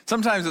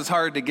Sometimes it's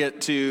hard to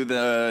get to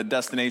the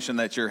destination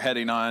that you're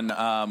heading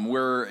on.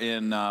 We're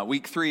in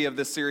week 3 of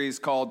this series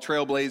called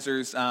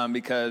Trailblazers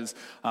because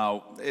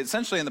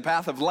essentially in the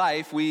path of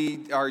life,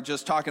 we are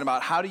just talking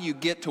about how do you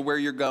get to where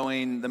you're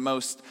going the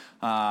most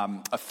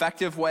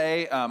effective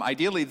way,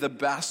 ideally the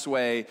best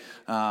way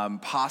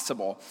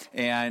possible.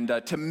 And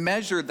to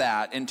measure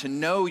that and to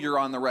know you're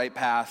on the right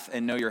path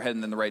and know you're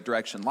heading in the right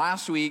direction.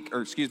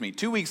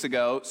 2 weeks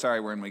ago, sorry,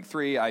 we're in week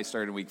 3. I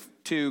started in week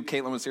 2.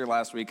 Caitlin was here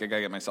last week. I got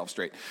to get myself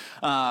straight.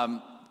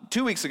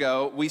 2 weeks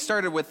ago, we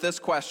started with this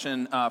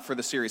question for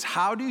the series.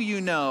 How do you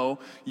know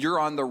you're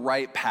on the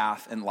right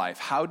path in life?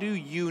 How do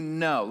you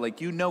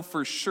know,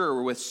 for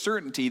sure with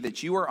certainty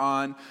that you are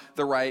on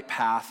the right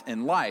path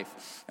in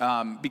life?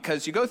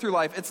 Because you go through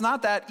life, it's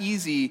not that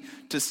easy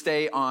to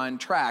stay on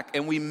track.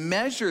 And we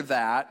measure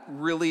that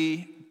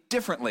really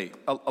differently,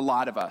 a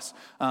lot of us.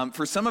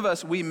 For some of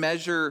us, we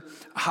measure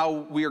how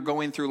we are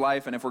going through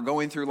life, and if we're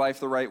going through life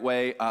the right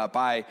way,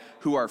 by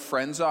who our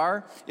friends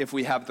are, if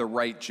we have the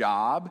right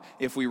job,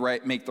 if we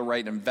make the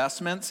right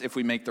investments, if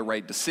we make the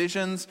right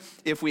decisions,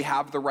 if we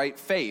have the right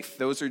faith.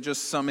 Those are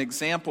just some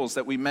examples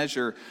that we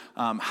measure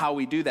how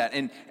we do that.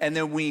 And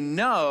then we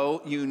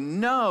know,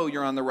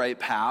 you're on the right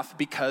path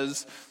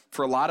because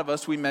for a lot of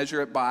us, we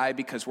measure it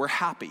because we're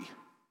happy.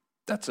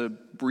 That's a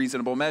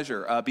reasonable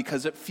measure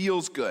because it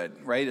feels good,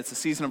 right? It's a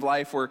season of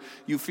life where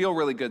you feel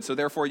really good, so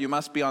therefore you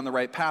must be on the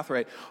right path,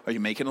 right? Are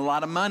you making a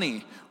lot of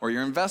money or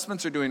your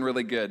investments are doing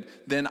really good?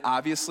 Then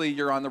obviously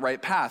you're on the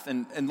right path.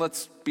 And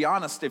let's be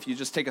honest, if you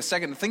just take a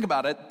second to think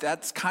about it,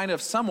 that's kind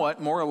of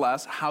somewhat more or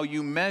less how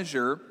you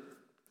measure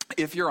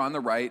if you're on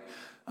the right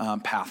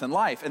path in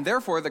life. And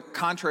therefore, the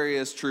contrary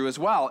is true as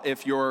well.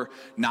 If you're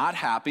not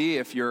happy,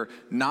 if you're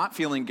not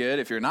feeling good,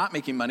 if you're not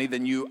making money,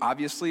 then you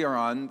obviously are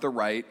on the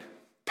right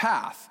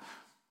path,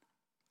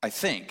 I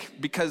think.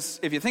 Because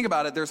if you think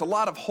about it, there's a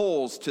lot of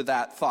holes to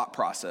that thought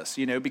process,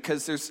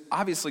 because there's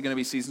obviously going to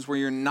be seasons where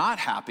you're not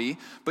happy,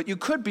 but you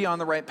could be on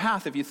the right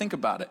path if you think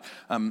about it.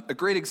 A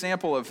great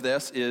example of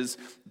this is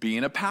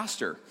being a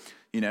pastor.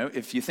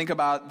 If you think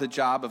about the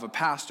job of a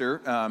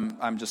pastor,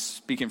 I'm just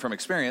speaking from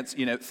experience,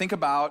 think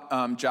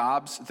about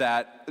jobs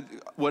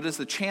what is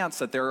the chance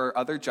that there are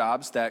other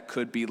jobs that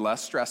could be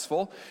less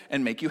stressful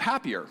and make you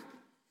happier?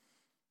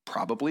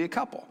 Probably a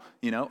couple.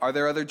 Are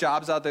there other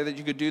jobs out there that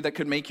you could do that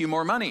could make you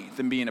more money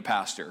than being a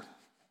pastor?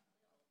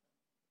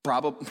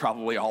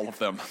 Probably all of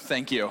them.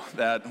 Thank you.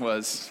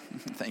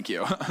 Thank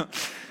you.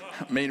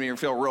 Made me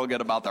feel real good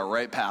about the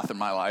right path in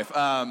my life.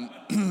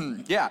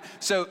 Yeah.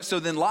 So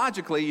then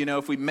logically,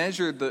 if we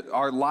measure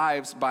our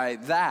lives by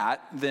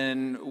that,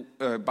 then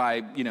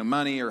by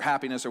money or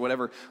happiness or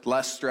whatever,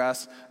 less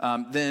stress,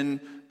 then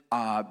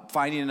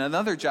finding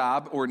another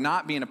job or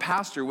not being a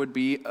pastor would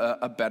be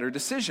a better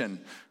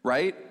decision,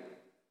 right?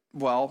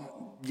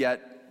 Well,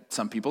 yet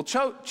some people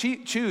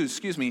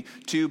choose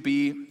to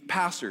be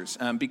pastors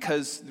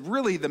because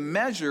really the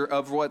measure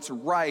of what's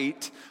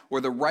right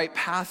or the right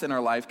path in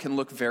our life can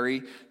look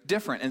very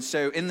different. And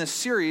so in this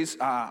series,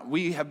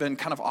 we have been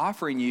kind of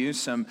offering you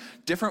some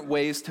different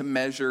ways to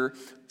measure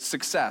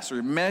success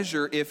or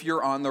measure if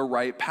you're on the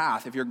right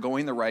path, if you're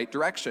going the right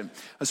direction.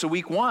 So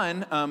week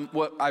 1,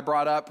 what I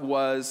brought up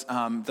was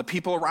the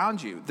people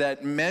around you,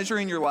 that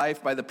measuring your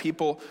life by the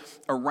people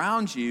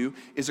around you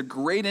is a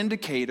great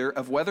indicator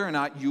of whether or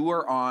not you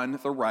are on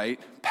the right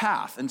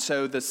path. And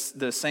so the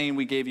saying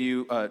we gave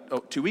you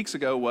 2 weeks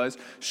ago was,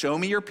 show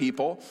me your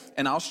people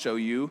and I'll show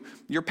you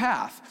your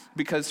path.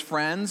 Because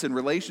friends and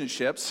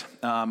relationships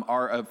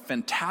are a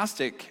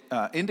fantastic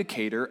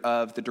indicator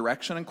of the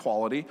direction and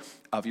quality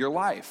of your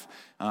life.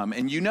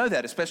 And you know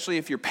that, especially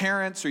if you're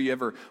parents or you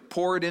ever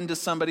poured into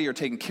somebody or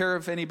taken care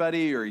of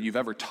anybody or you've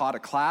ever taught a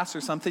class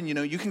or something,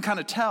 you can kind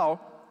of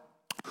tell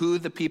who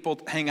the people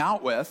hang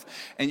out with,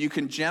 and you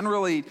can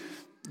generally,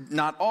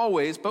 not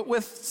always, but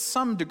with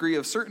some degree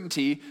of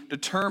certainty,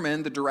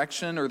 determine the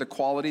direction or the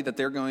quality that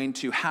they're going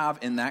to have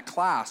in that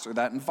class or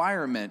that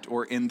environment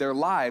or in their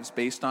lives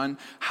based on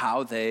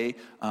how they,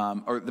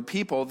 or the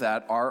people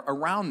that are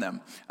around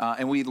them.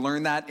 And we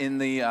learned that in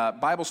the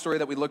Bible story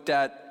that we looked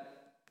at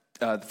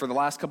for the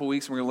last couple of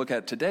weeks, and we're going to look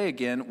at today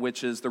again,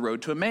 which is the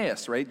road to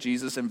Emmaus, right?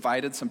 Jesus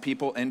invited some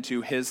people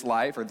into his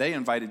life, or they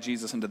invited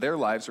Jesus into their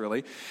lives,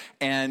 really,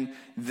 and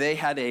they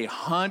had a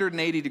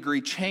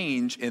 180-degree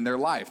change in their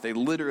life. They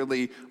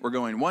literally were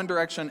going one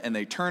direction, and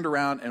they turned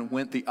around and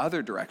went the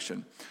other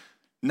direction.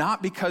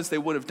 Not because they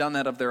would have done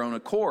that of their own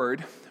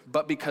accord,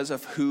 but because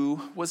of who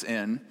was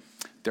in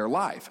their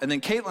life. And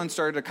then Caitlin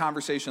started a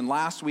conversation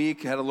last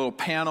week, had a little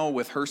panel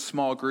with her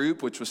small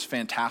group, which was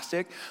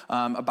fantastic,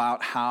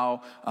 about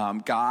how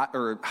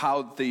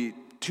how the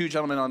 2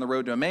 gentlemen on the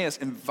road to Emmaus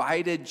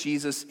invited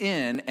Jesus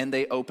in and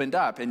they opened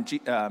up. And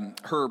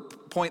her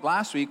point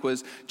last week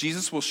was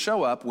Jesus will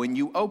show up when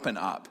you open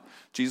up.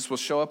 Jesus will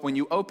show up when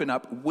you open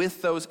up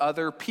with those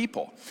other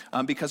people,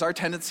 because our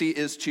tendency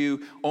is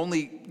to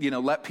only,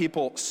 let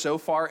people so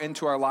far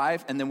into our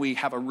life, and then we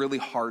have a really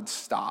hard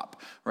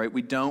stop, right?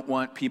 We don't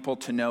want people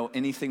to know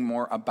anything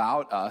more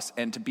about us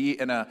and to be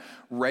in a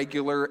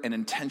regular and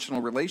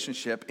intentional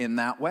relationship in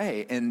that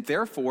way. And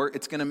therefore,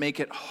 it's going to make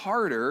it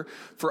harder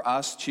for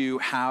us to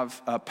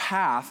have a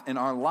path in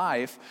our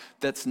life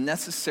that's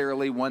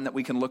necessarily one that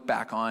we can look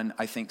back on,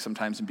 I think,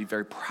 sometimes and be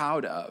very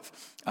proud of.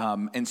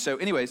 And so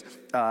anyways,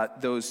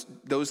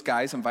 those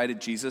guys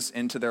invited Jesus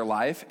into their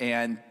life,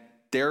 and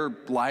their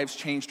lives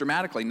changed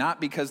dramatically,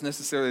 not because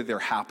necessarily they're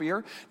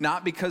happier,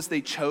 not because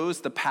they chose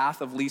the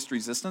path of least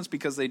resistance,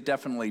 because they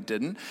definitely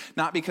didn't,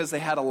 not because they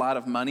had a lot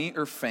of money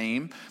or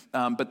fame,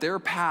 but their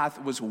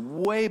path was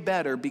way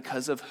better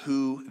because of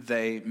who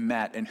they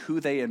met and who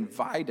they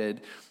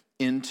invited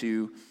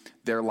into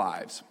their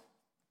lives.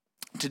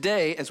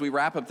 Today, as we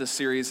wrap up this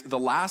series, the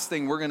last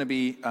thing we're going to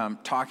be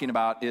talking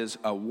about is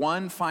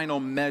one final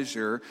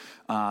measure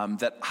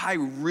that I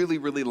really,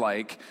 really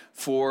like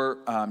for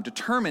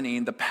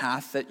determining the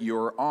path that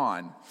you're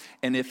on,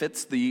 and if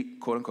it's the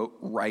quote-unquote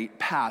right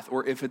path,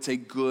 or if it's a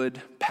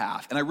good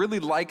path. And I really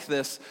like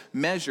this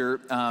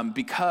measure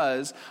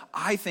because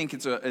I think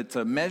it's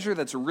a measure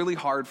that's really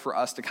hard for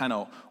us to kind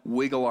of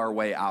wiggle our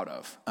way out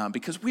of,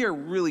 because we are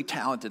really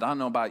talented. I don't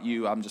know about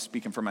you, I'm just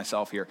speaking for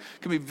myself here.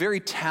 Can be very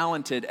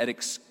talented at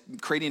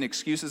creating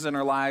excuses in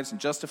our lives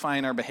and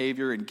justifying our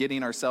behavior and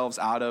getting ourselves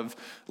out of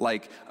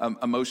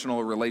emotional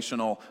or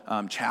relational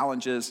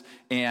challenges.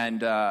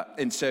 And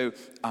so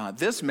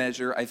this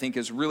measure, I think,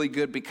 is really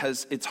good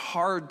because it's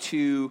hard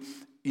to,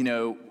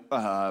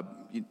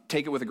 you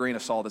take it with a grain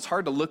of salt. It's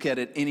hard to look at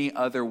it any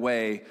other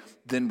way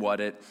than what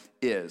it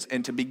is.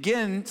 And to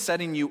begin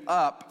setting you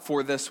up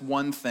for this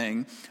one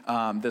thing,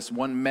 this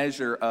one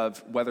measure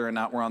of whether or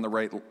not we're on the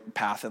right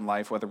path in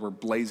life, whether we're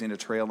blazing a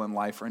trail in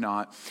life or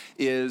not,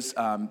 is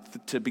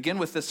to begin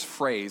with this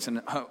phrase.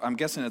 And I'm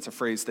guessing it's a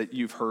phrase that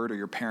you've heard or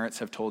your parents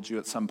have told you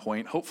at some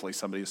point. Hopefully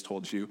somebody has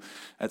told you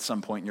at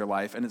some point in your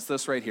life. And it's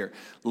this right here: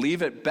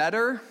 leave it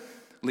better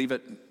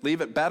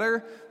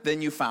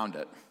than you found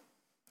it.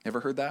 Ever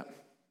heard that?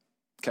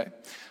 Okay.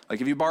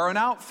 Like if you borrow an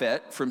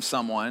outfit from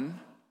someone,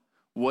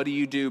 what do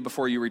you do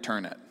before you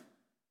return it?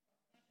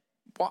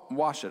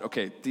 Wash it.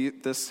 Okay,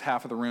 this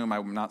half of the room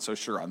I'm not so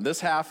sure on. This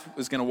half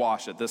is going to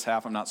wash it. This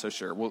half I'm not so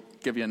sure. We'll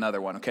give you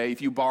another one, okay?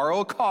 If you borrow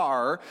a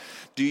car,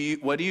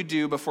 what do you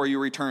do before you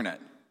return it?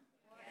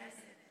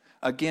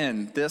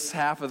 Again, this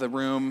half of the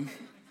room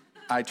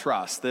I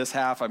trust. This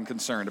half I'm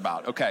concerned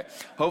about. Okay.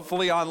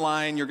 Hopefully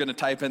online you're going to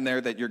type in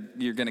there that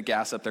you're going to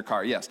gas up their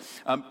car. Yes.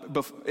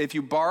 If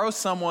you borrow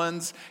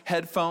someone's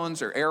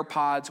headphones or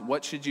AirPods,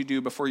 what should you do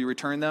before you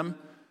return them?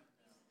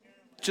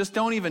 Just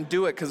don't even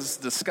do it because it's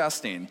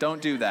disgusting.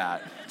 Don't do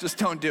that. Just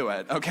don't do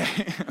it,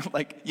 okay?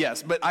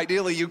 Yes, but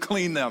ideally you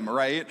clean them,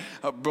 right?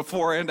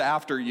 Before and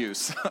after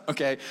use,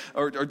 okay?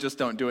 Or just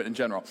don't do it in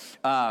general.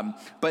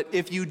 But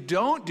if you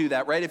don't do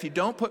that, right? If you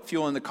don't put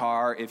fuel in the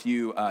car, if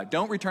you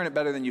don't return it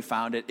better than you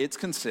found it, it's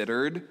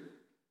considered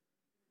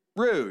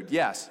rude.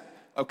 Yes.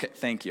 Okay,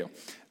 thank you.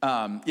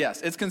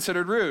 Yes, it's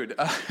considered rude.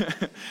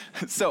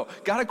 So,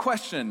 got a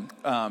question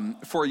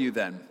for you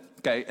then.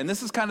 Okay, and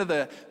this is kind of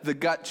the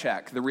gut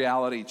check, the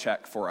reality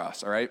check for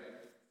us, all right?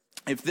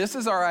 If this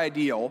is our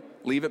ideal,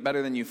 leave it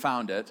better than you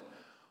found it,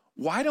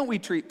 why don't we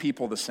treat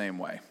people the same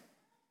way?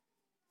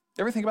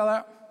 You ever think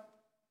about that?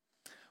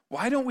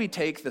 Why don't we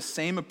take the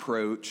same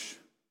approach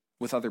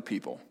with other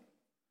people?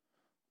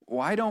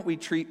 Why don't we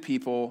treat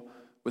people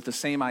with the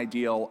same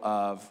ideal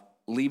of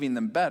leaving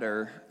them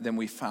better than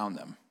we found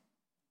them?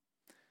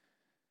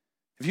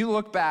 If you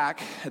look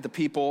back at the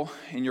people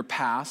in your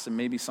past and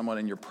maybe someone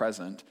in your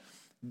present,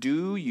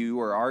 do you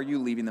or are you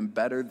leaving them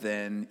better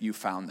than you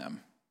found them?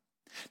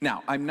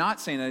 Now, I'm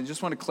not saying, and I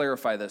just want to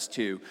clarify this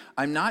too,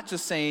 I'm not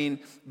just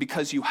saying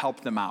because you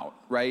helped them out,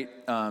 right?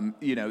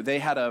 They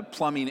had a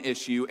plumbing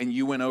issue and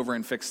you went over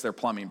and fixed their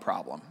plumbing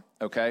problem,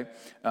 okay?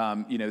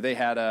 They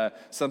had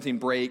something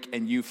break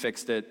and you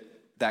fixed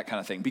it, that kind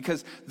of thing.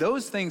 Because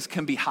those things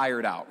can be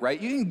hired out, right?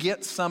 You can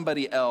get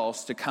somebody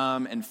else to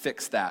come and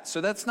fix that.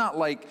 So that's not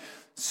like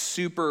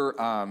super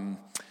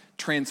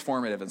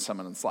transformative in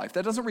someone's life.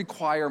 That doesn't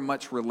require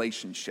much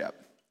relationship.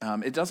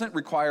 It doesn't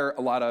require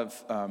a lot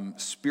of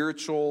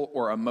spiritual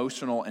or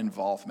emotional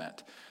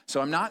involvement. So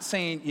I'm not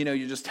saying,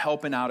 you're just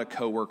helping out a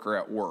coworker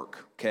at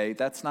work, okay?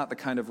 That's not the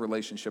kind of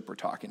relationship we're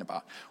talking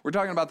about. We're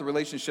talking about the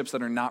relationships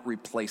that are not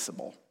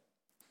replaceable,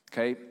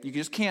 okay? You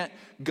just can't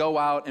go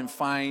out and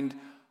find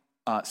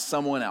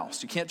someone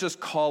else. You can't just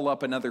call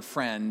up another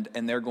friend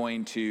and they're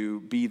going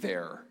to be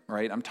there,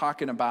 right? I'm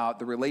talking about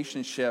the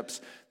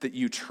relationships that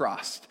you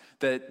trust,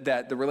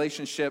 that the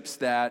relationships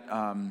that,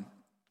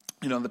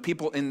 the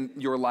people in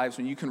your lives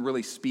when you can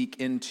really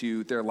speak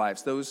into their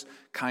lives, those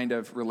kind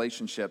of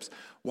relationships.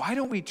 Why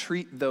don't we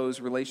treat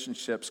those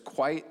relationships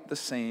quite the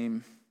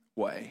same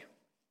way?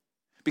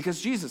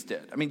 Because Jesus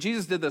did. I mean,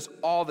 Jesus did this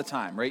all the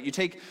time, right? You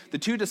take the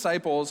two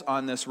disciples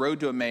on this road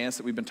to Emmaus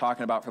that we've been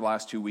talking about for the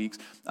last 2 weeks,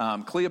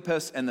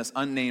 Cleopas and this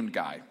unnamed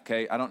guy,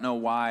 okay? I don't know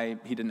why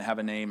he didn't have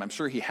a name. I'm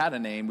sure he had a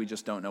name. We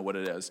just don't know what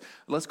it is.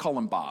 Let's call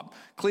him Bob.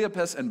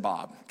 Cleopas and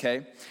Bob,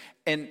 okay?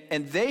 And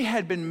they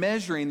had been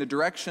measuring the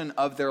direction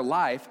of their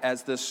life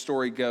as this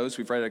story goes.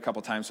 We've read it a couple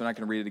times, so I'm not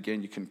going to read it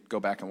again. You can go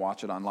back and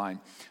watch it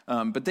online.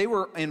 But they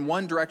were in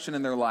one direction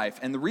in their life.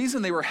 And the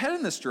reason they were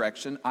heading this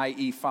direction,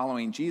 i.e.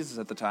 following Jesus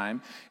at the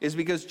time, is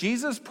because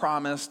Jesus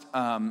promised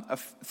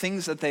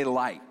things that they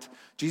liked.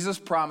 Jesus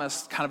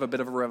promised kind of a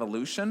bit of a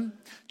revolution.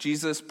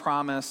 Jesus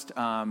promised,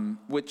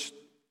 which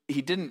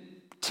he didn't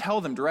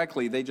tell them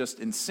directly, they just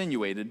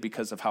insinuated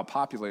because of how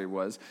popular he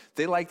was.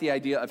 They liked the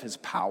idea of his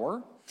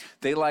power.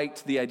 They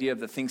liked the idea of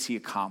the things he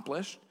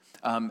accomplished.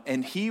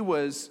 And he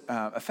was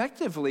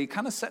effectively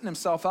kind of setting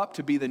himself up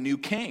to be the new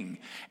king.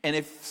 And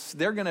if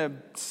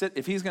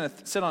he's going to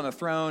sit on a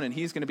throne and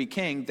he's going to be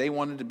king, they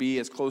wanted to be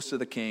as close to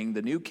the king,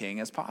 the new king,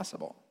 as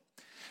possible.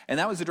 And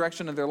that was the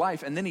direction of their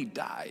life. And then he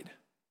died.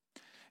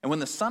 And when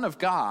the Son of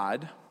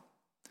God,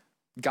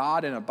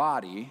 God in a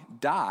body,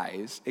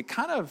 dies, it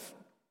kind of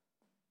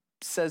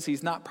says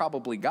he's not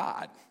probably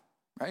God.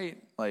 Right?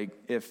 Like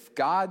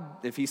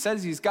if he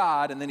says he's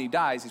God and then he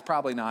dies, he's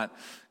probably not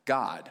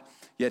God.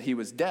 Yet he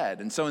was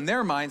dead. And so in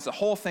their minds, the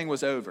whole thing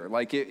was over.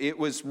 Like it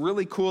was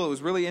really cool. It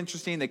was really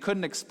interesting. They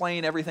couldn't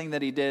explain everything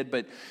that he did,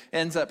 but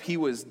ends up he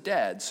was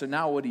dead. So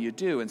now what do you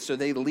do? And so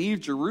they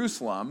leave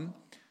Jerusalem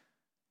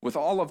with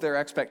all of their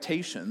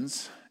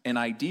expectations and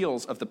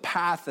ideals of the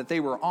path that they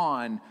were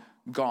on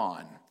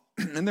gone.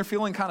 And they're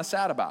feeling kind of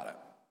sad about it.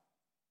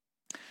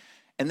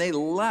 And they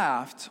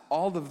left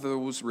all of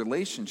those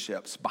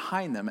relationships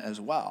behind them as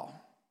well.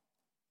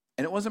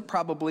 And it wasn't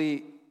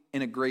probably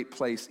in a great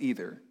place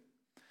either.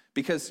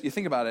 Because you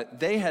think about it,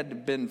 they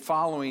had been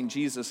following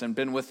Jesus and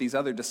been with these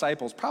other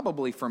disciples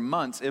probably for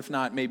months, if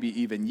not maybe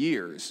even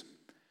years,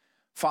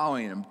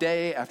 following him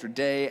day after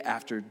day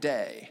after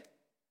day.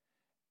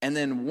 And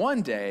then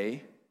one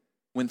day,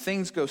 when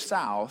things go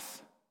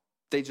south,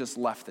 they just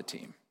left the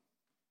team.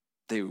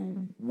 They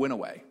went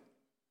away.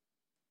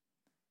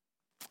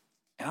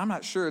 And I'm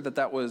not sure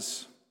that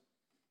was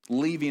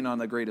leaving on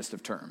the greatest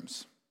of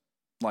terms.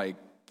 Like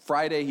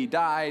Friday he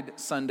died,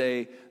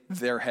 Sunday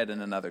they're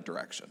heading another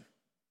direction.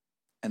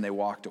 And they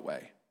walked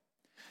away.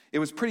 It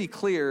was pretty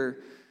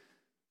clear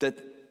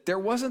that there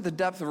wasn't the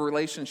depth of a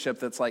relationship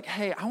that's like,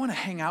 hey, I want to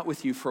hang out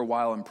with you for a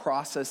while and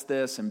process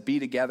this and be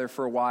together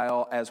for a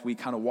while as we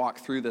kind of walk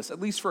through this, at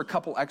least for a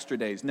couple extra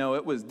days. No,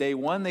 it was day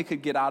one they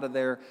could get out of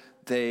there,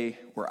 they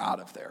were out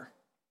of there.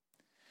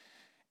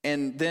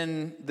 And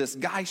then this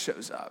guy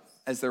shows up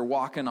as they're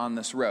walking on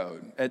this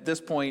road. At this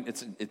point,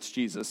 it's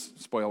Jesus,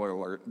 spoiler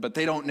alert, but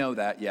they don't know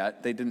that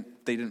yet. They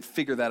didn't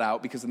figure that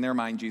out because in their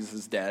mind, Jesus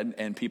is dead,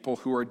 and people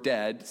who are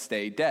dead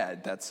stay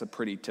dead. That's a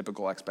pretty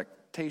typical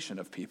expectation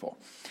of people.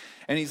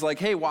 And he's like,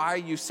 hey, why are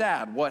you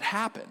sad? What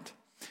happened?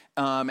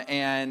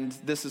 And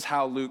this is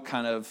how Luke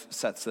kind of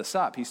sets this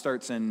up. He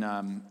starts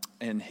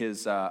in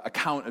his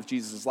account of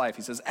Jesus' life.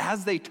 He says,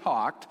 as they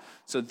talked,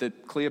 so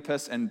that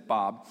Cleopas and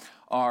Bob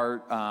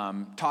are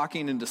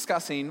talking and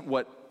discussing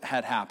what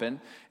had happened,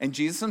 and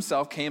Jesus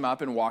himself came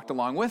up and walked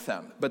along with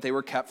them, but they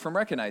were kept from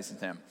recognizing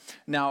him.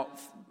 Now,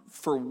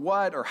 for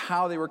what or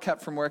how they were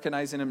kept from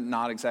recognizing him,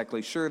 not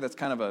exactly sure. That's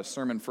kind of a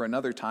sermon for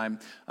another time.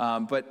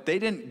 But they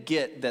didn't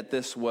get that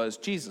this was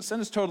Jesus, and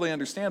it's totally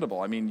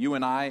understandable. I mean, you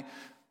and I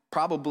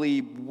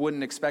probably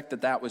wouldn't expect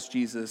that was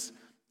Jesus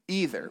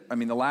either. I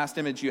mean, the last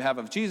image you have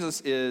of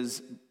Jesus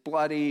is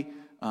bloody,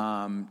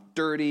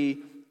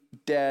 dirty,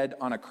 dead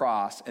on a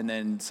cross, and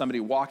then somebody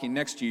walking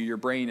next to you, your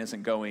brain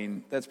isn't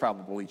going, that's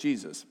probably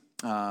Jesus.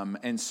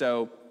 And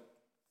so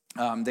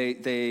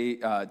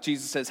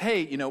Jesus says,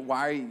 hey,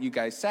 why are you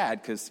guys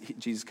sad? Because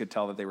Jesus could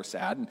tell that they were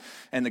sad.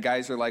 And the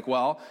guys are like,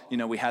 well,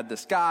 we had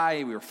this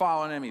guy, we were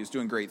following him, he was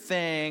doing great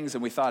things,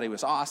 and we thought he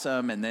was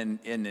awesome, and then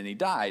he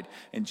died.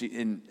 And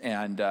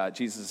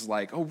Jesus is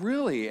like, oh,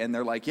 really? And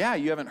they're like, yeah,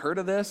 you haven't heard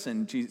of this?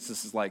 And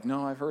Jesus is like,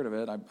 no, I've heard of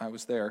it. I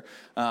was there.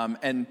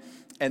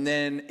 And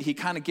then he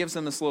kind of gives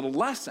them this little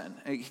lesson.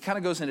 He kind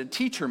of goes into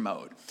teacher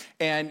mode.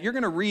 And you're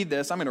going to read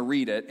this. I'm going to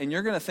read it. And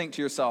you're going to think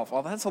to yourself,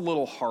 well, that's a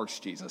little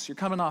harsh, Jesus. You're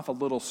coming off a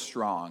little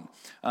strong.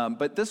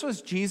 But this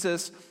was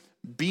Jesus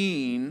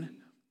being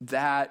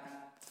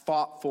that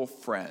thoughtful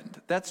friend.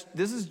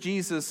 This is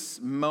Jesus'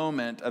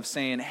 moment of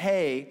saying,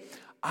 hey,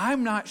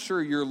 I'm not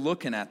sure you're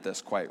looking at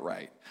this quite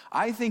right.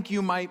 I think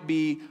you might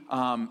be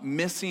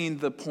missing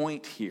the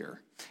point here.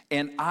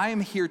 And I'm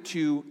here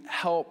to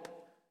help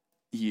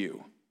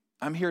you.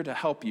 I'm here to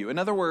help you. In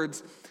other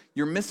words,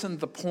 you're missing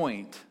the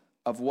point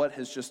of what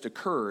has just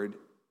occurred,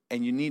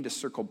 and you need to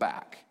circle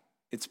back.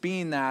 It's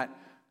being that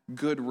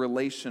good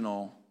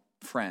relational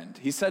friend.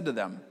 He said to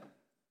them,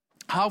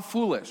 how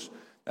foolish.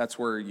 That's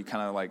where you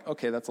kind of like,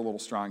 okay, that's a little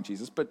strong,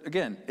 Jesus. But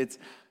again,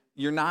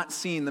 you're not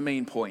seeing the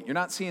main point. You're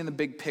not seeing the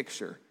big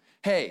picture.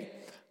 Hey,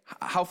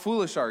 how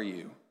foolish are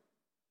you?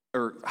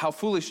 Or how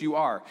foolish you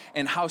are,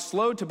 and how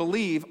slow to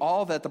believe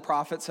all that the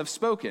prophets have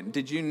spoken.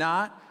 Did you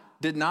not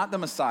Did not the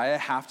Messiah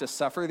have to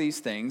suffer these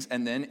things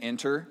and then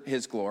enter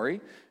his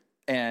glory?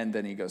 And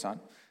then he goes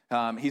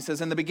on. He says,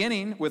 in the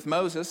beginning, with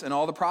Moses and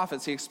all the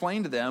prophets, he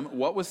explained to them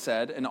what was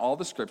said in all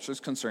the scriptures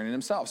concerning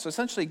himself. So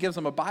essentially, he gives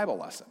them a Bible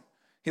lesson.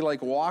 He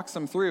walks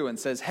them through and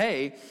says,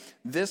 hey,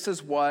 this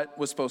is what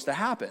was supposed to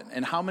happen.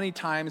 And how many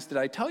times did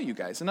I tell you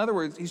guys? In other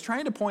words, he's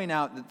trying to point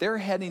out that they're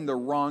heading the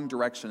wrong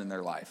direction in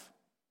their life.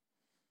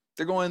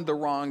 They're going the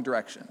wrong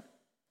direction.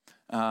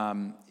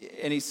 And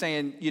he's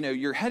saying,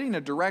 you're heading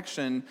a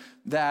direction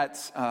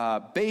that's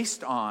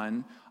based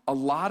on a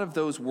lot of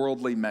those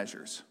worldly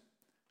measures,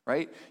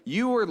 right?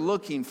 You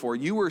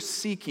were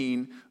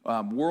seeking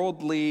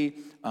worldly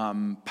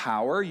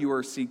power. You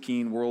were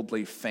seeking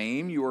worldly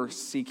fame. You were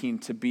seeking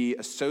to be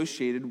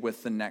associated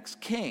with the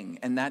next king.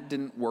 And that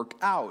didn't work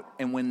out.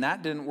 And when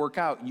that didn't work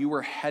out, you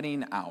were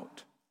heading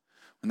out.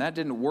 When that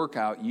didn't work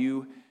out,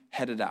 you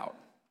headed out.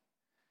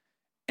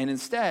 And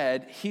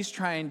instead, he's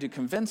trying to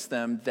convince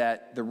them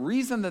that the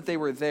reason that they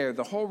were there,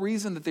 the whole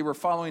reason that they were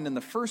following in the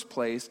first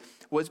place,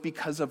 was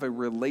because of a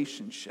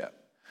relationship.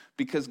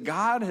 Because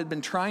God had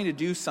been trying to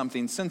do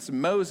something since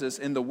Moses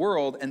in the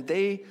world, and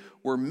they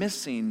were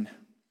missing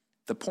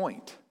the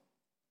point.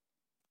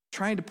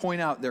 Trying to point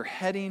out they're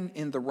heading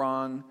in the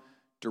wrong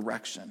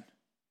direction.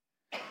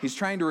 He's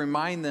trying to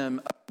remind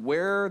them of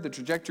where the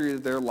trajectory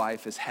of their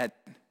life is heading.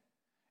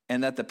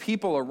 And that the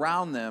people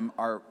around them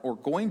or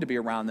going to be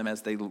around them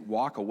as they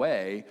walk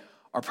away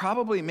are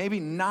probably maybe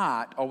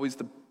not always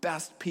the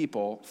best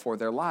people for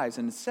their lives.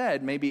 And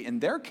instead, maybe in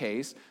their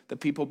case, the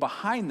people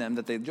behind them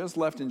that they just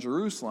left in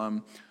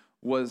Jerusalem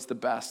was the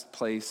best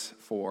place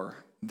for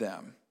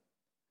them.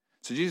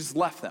 So Jesus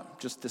left them,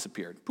 just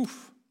disappeared,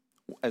 poof,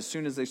 as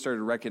soon as they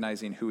started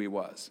recognizing who he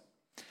was.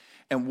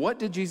 And what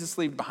did Jesus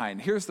leave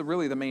behind? Here's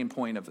really the main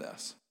point of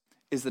this.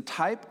 Is the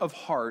type of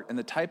heart and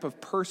the type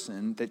of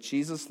person that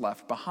Jesus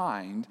left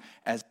behind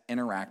as he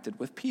interacted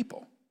with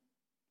people.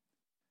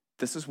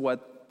 This is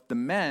what the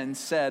men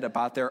said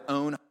about their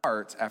own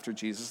hearts after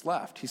Jesus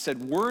left. He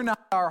said, "Were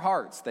not our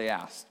hearts," they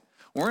asked,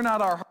 "were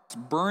not our hearts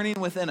burning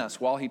within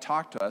us while he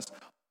talked to us?"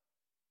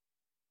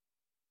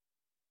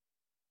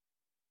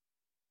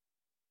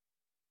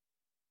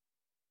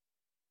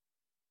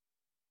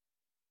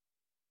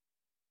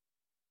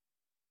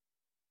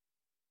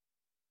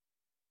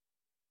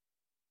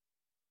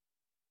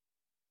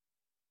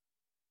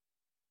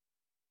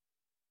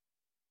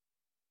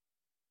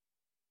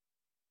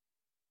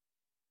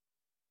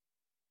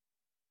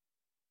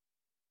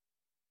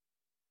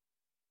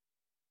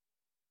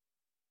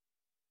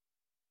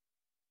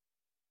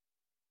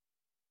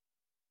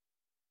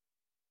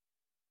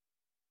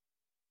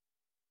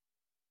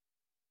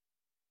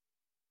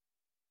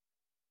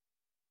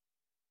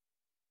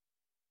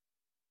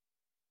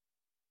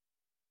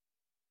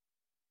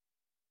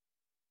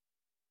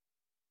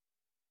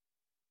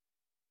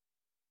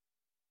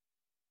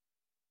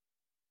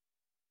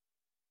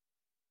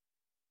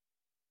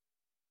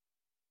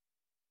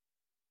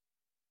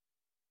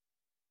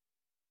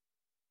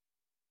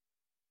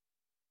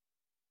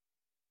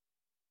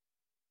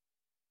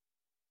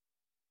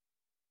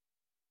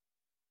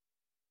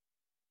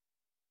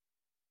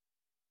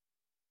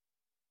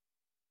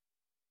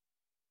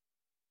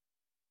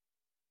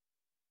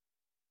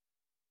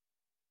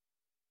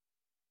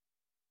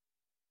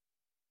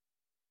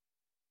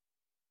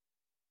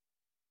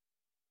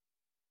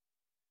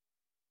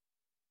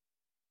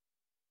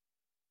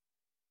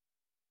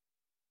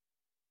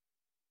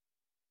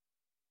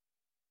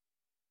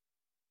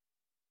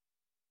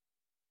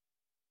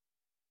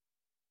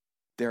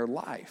 Their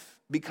life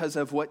because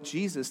of what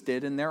Jesus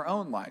did in their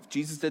own life.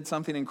 Jesus did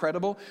something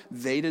incredible.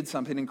 They did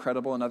something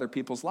incredible in other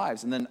people's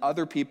lives. And then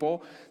other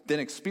people then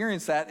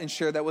experienced that and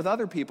shared that with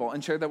other people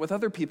and shared that with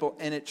other people.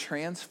 And it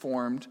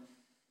transformed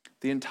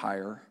the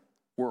entire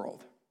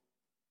world.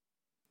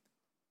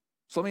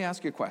 So let me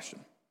ask you a question.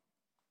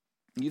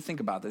 You think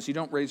about this. You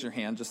don't raise your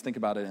hand. Just think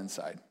about it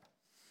inside.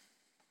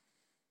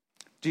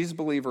 Jesus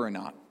believer or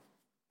not,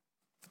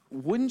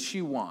 wouldn't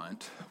you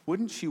want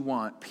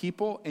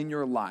people in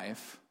your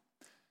life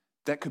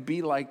that could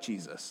be like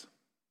Jesus,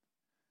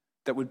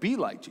 that would be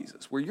like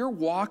Jesus, where you're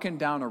walking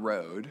down a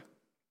road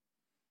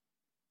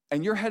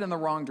and you're heading the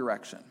wrong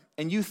direction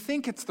and you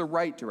think it's the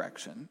right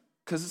direction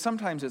because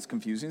sometimes it's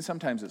confusing,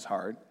 sometimes it's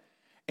hard,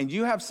 and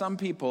you have some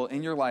people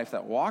in your life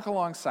that walk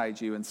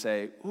alongside you and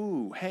say,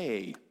 ooh,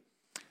 hey,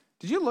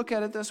 did you look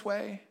at it this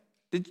way?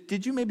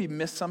 Did you maybe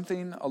miss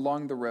something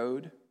along the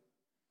road,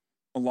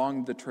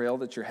 along the trail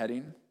that you're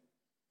heading?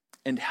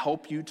 And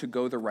help you to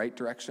go the right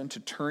direction, to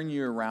turn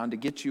you around, to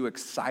get you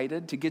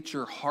excited, to get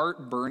your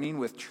heart burning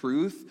with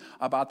truth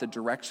about the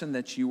direction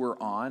that you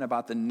were on,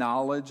 about the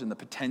knowledge and the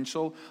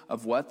potential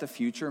of what the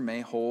future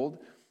may hold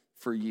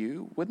for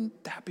you.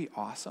 Wouldn't that be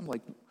awesome? I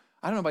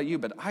don't know about you,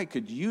 but I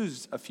could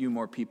use a few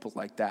more people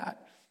like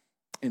that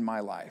in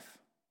my life.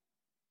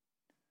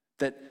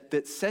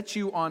 That sets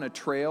you on a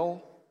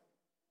trail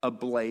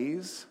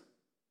ablaze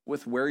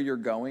with where you're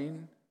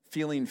going,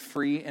 feeling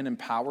free and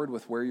empowered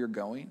with where you're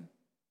going.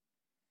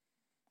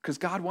 Because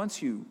God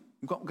wants you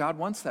God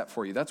wants that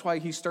for you. That's why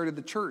he started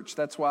the church.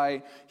 That's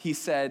why he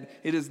said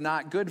it is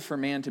not good for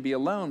man to be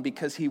alone,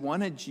 because he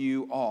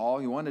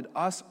wanted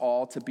us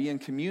all to be in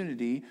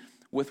community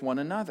with one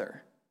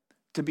another,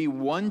 to be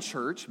one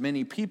church,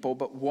 many people,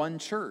 but one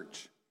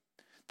church.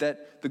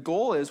 That the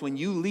goal is when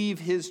you leave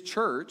his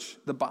church,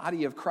 the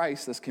body of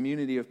Christ, this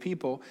community of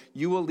people,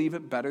 you will leave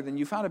it better than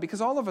you found it.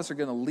 Because all of us are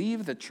going to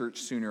leave the church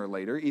sooner or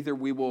later. Either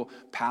we will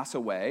pass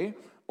away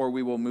or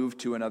we will move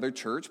to another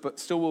church, but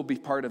still we'll be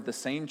part of the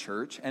same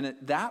church. And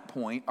at that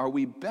point, are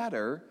we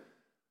better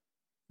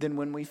than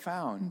when we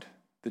found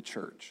the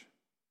church?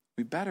 Are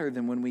we better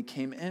than when we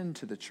came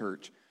into the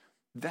church?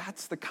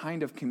 That's the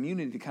kind of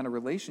community, the kind of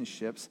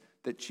relationships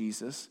that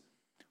Jesus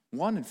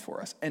wanted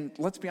for us. And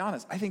let's be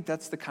honest, I think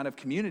that's the kind of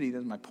community,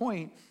 that's my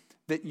point,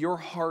 that your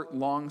heart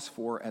longs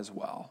for as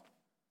well.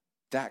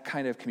 That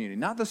kind of community.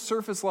 Not the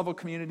surface level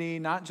community,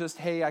 not just,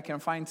 hey, I can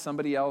find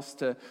somebody else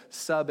to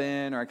sub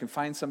in, or I can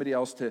find somebody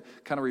else to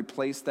kind of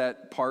replace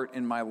that part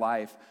in my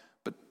life.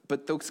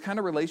 But those kind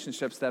of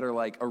relationships that are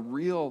like a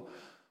real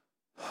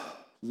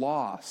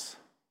loss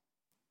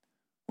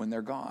when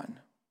they're gone.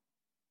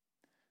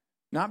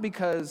 Not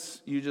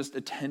because you just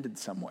attended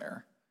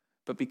somewhere,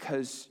 but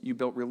because you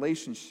built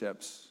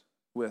relationships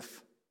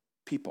with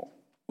people,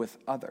 with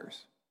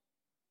others.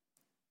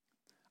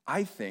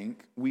 I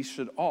think we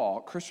should all,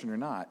 Christian or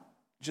not,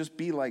 just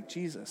be like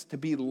Jesus, to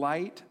be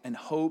light and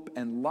hope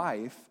and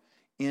life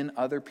in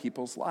other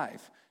people's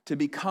life, to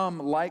become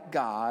like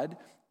God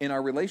in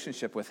our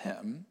relationship with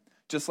him,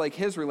 just like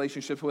his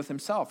relationship with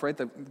himself, right?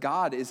 That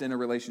God is in a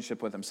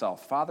relationship with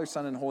himself. Father,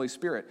 Son, and Holy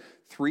Spirit,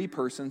 3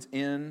 persons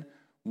in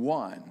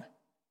one.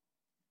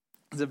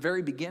 At the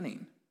very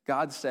beginning,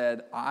 God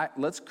said,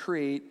 let's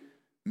create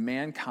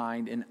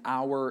mankind in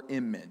our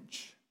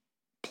image,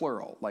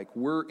 plural, like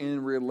we're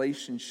in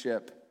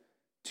relationship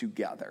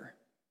together.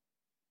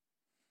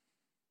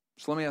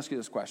 So let me ask you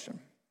this question.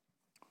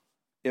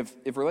 If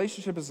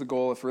relationship is the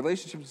goal, if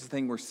relationship is the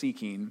thing we're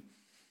seeking,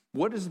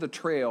 what is the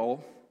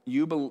trail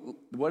you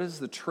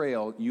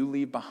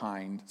leave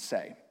behind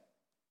say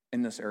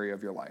in this area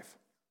of your life?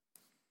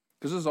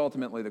 Because this is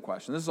ultimately the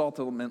question. This is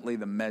ultimately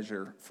the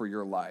measure for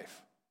your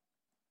life.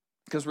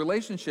 Because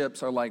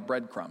relationships are like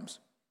breadcrumbs,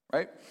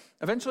 right?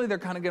 Eventually they're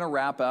kind of going to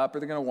wrap up, or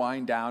they're going to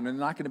wind down, and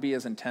they're not going to be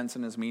as intense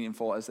and as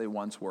meaningful as they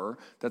once were.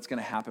 That's going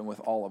to happen with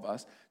all of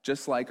us.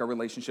 Just like our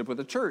relationship with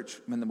the church.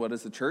 And what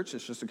is the church?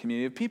 It's just a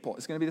community of people.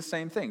 It's going to be the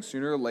same thing.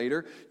 Sooner or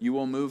later, you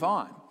will move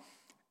on.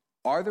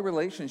 Are the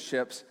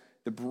relationships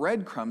the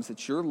breadcrumbs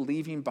that you're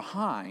leaving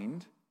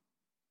behind,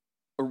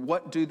 or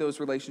what do those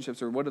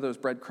relationships, or what do those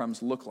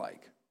breadcrumbs look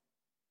like?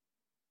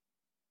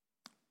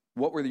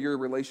 What were your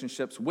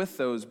relationships with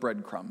those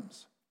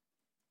breadcrumbs?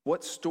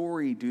 What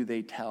story do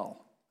they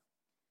tell?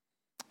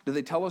 Do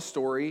they tell a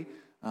story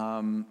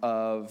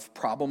of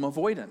problem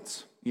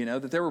avoidance? You know,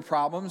 that there were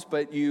problems,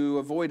 but you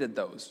avoided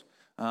those.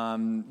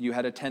 You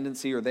had a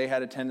tendency, or they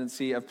had a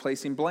tendency of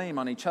placing blame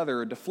on each other,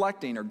 or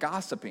deflecting, or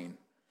gossiping,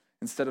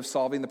 instead of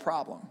solving the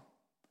problem.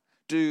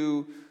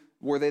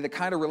 Were they the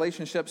kind of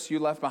relationships you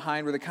left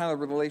behind? Were the kind of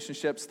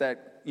relationships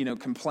that, you know,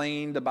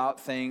 complained about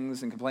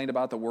things and complained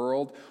about the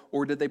world?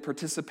 Or did they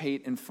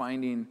participate in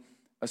finding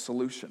a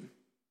solution?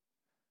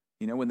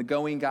 You know, when the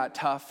going got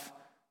tough,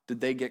 did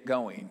they get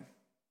going?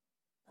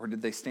 Or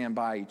did they stand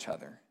by each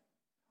other?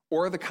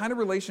 Or the kind of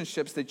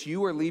relationships that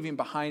you are leaving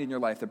behind in your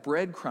life, the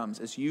breadcrumbs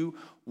as you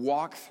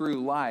walk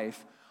through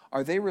life,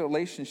 are they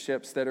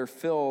relationships that are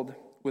filled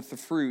with the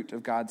fruit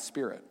of God's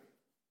Spirit?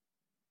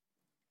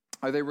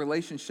 Are they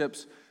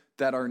relationships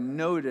that are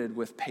noted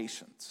with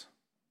patience?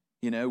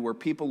 You know, where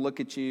people look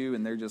at you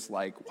and they're just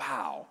like,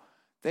 wow,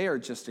 they are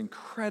just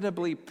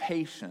incredibly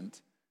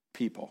patient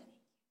people.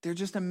 They're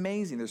just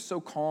amazing. They're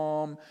so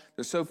calm,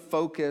 they're so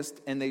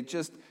focused, and they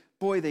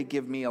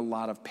give me a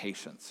lot of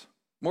patience.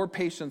 More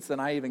patience than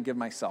I even give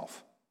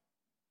myself.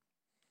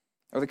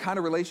 Are the kind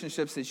of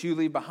relationships that you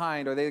leave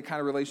behind, are they the kind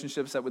of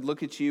relationships that would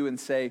look at you and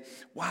say,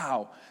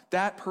 wow,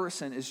 that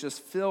person is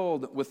just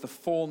filled with the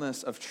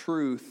fullness of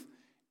truth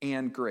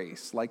and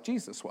grace, like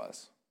Jesus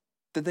was?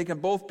 That they can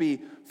both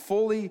be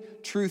fully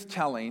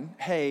truth-telling,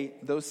 hey,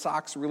 those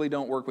socks really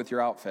don't work with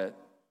your outfit,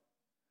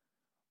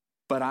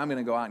 but I'm going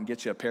to go out and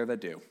get you a pair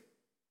that do.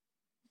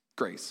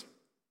 Grace.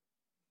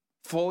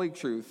 Fully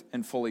truth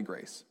and fully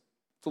grace.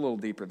 It's a little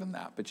deeper than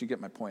that, but you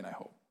get my point, I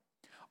hope.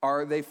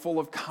 Are they full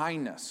of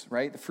kindness,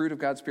 right? The fruit of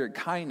God's Spirit,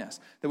 kindness.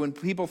 That when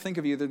people think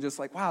of you, they're just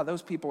like, wow,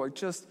 those people are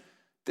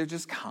they're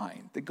just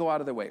kind. They go out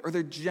of their way. Or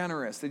they're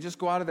generous. They just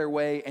go out of their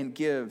way and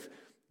give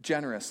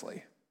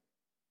generously.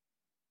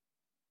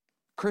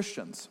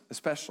 Christians,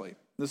 especially.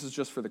 This is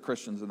just for the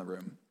Christians in the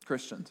room.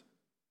 Christians.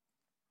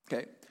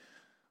 Okay.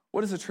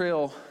 What does the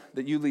trail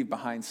that you leave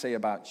behind say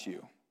about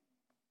you?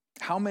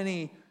 How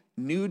many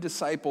new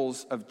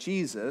disciples of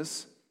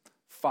Jesus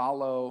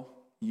follow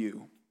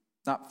you?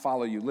 Not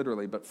follow you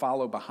literally, but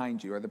follow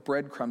behind you, are the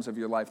breadcrumbs of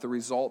your life, the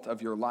result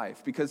of your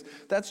life. Because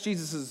that's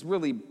Jesus'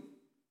 really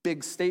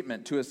big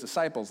statement to his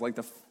disciples. Like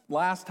the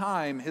last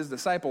time his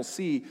disciples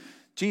see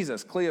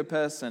Jesus,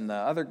 Cleopas and the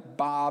other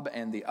Bob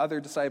and the other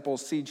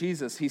disciples see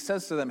Jesus, he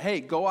says to them, hey,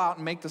 go out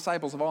and make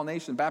disciples of all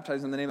nations,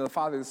 baptize in the name of the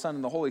Father, the Son,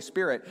 and the Holy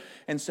Spirit.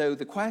 And so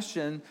the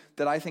question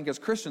that I think as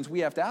Christians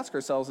we have to ask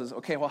ourselves is,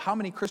 okay, well, how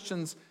many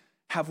Christians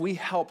have we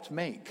helped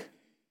make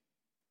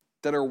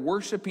that are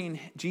worshiping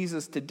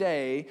Jesus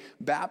today,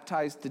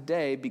 baptized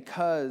today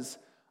because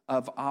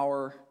of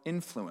our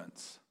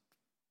influence?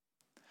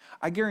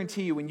 I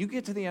guarantee you, when you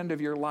get to the end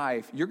of your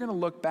life, you're going to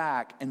look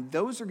back, and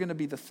those are going to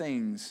be the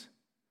things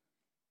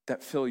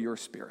that fill your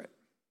spirit,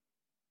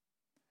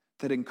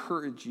 that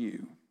encourage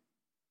you,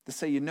 to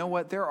say, you know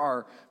what, there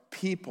are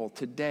people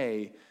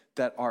today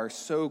that are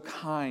so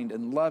kind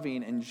and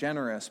loving and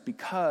generous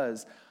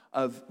because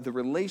of the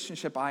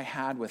relationship I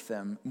had with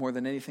them more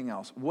than anything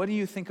else. What do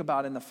you think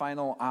about in the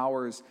final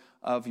hours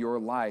of your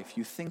life?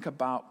 You think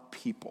about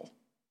people,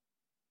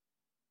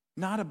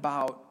 not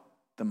about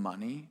the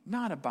money,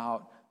 not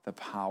about the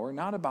power,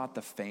 not about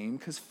the fame,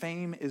 because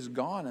fame is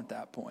gone at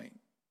that point.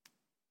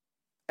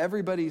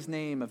 Everybody's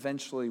name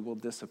eventually will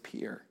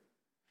disappear.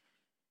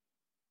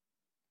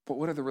 But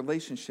what are the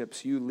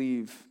relationships you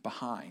leave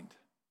behind?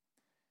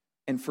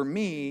 And for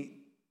me,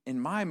 in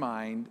my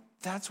mind,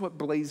 that's what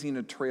blazing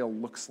a trail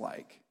looks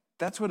like.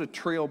 That's what a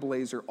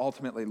trailblazer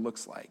ultimately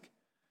looks like.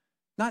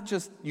 Not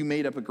just you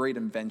made up a great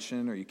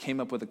invention or you came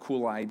up with a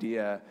cool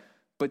idea,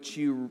 but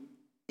you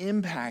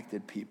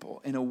impacted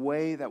people in a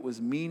way that was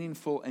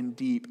meaningful and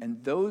deep,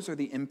 and those are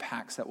the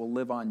impacts that will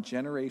live on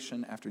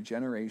generation after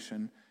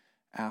generation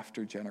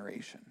after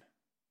generation.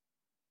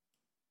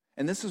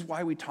 And this is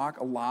why we talk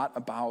a lot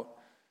about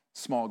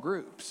small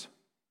groups.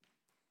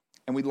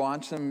 And we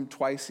launch them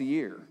twice a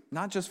year,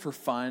 not just for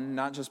fun,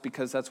 not just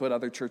because that's what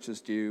other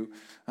churches do,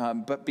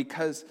 but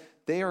because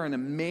they are an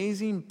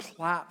amazing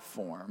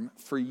platform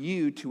for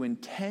you to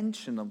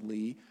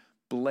intentionally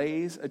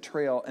blaze a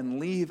trail and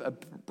leave a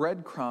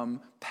breadcrumb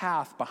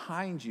path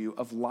behind you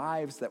of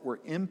lives that were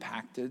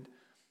impacted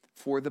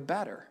for the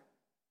better.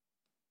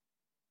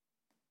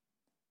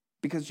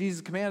 Because Jesus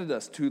commanded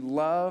us to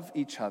love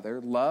each other,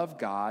 love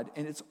God,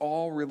 and it's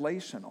all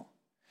relational.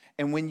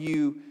 And when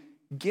you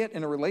get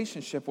in a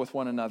relationship with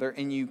one another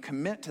and you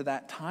commit to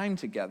that time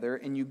together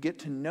and you get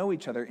to know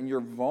each other and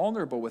you're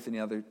vulnerable with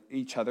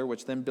each other,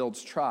 which then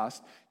builds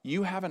trust,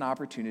 you have an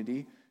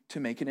opportunity to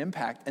make an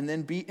impact and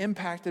then be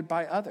impacted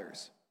by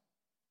others.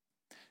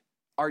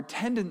 Our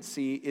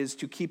tendency is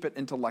to keep it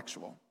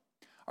intellectual.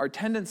 Our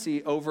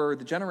tendency over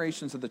the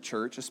generations of the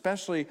church,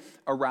 especially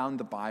around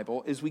the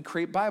Bible, is we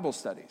create Bible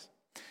studies.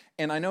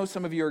 And I know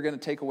some of you are going to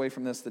take away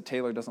from this that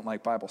Taylor doesn't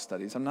like Bible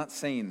studies. I'm not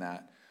saying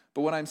that.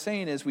 But what I'm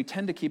saying is we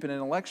tend to keep it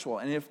intellectual.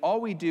 And if all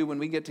we do when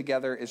we get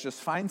together is just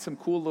find some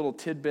cool little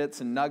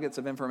tidbits and nuggets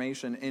of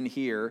information in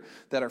here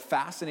that are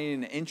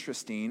fascinating and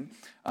interesting,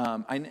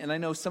 and I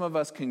know some of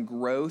us can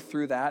grow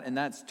through that, and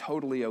that's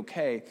totally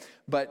okay.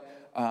 But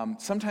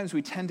sometimes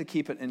we tend to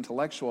keep it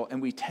intellectual,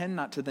 and we tend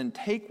not to then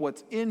take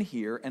what's in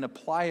here and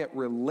apply it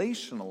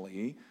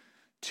relationally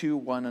to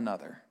one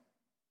another.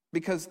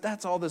 Because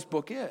that's all this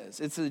book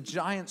is. It's a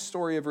giant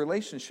story of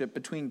relationship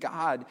between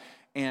God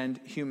and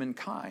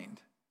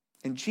humankind.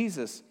 And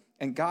Jesus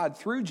and God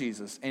through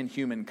Jesus and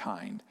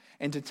humankind.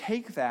 And to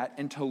take that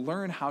and to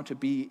learn how to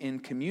be in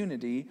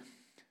community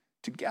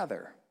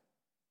together.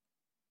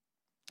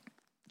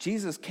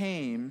 Jesus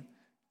came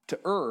to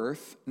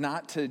earth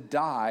not to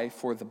die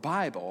for the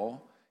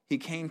Bible. He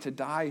came to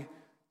die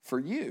for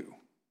you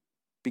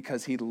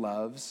because he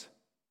loves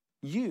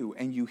you.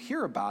 And you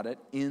hear about it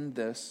in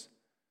this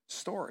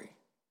story.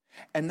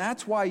 And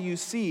that's why you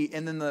see,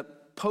 and then the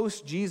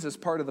post-Jesus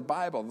part of the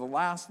Bible, the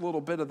last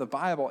little bit of the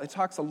Bible, it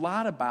talks a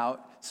lot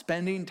about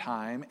spending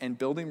time and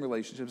building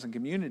relationships and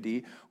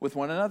community with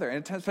one another.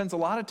 And it spends a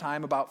lot of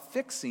time about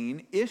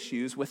fixing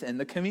issues within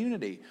the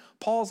community.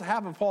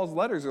 Half of Paul's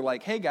letters are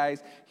like, hey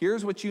guys,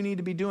 here's what you need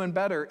to be doing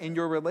better in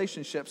your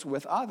relationships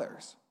with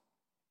others.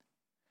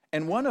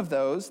 And one of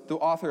those, the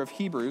author of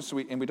Hebrews,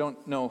 and we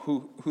don't know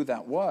who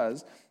that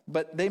was,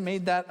 but they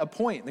made that a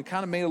point. They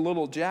kind of made a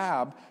little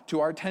jab to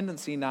our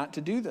tendency not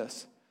to do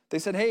this. They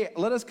said, hey,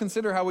 let us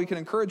consider how we can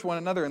encourage one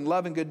another in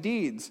love and good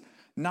deeds,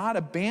 not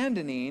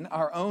abandoning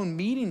our own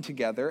meeting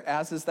together,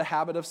 as is the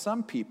habit of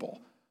some people.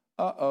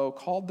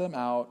 Called them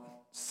out,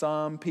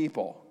 some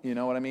people. You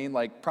know what I mean?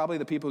 Like, probably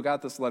the people who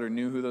got this letter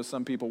knew who those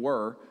some people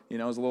were. You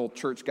know, it was a little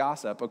church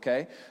gossip,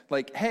 okay?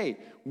 Like, hey,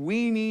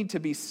 we need to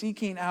be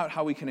seeking out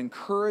how we can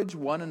encourage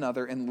one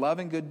another in love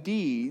and good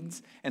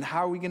deeds, and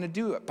how are we going to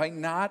do it? By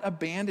not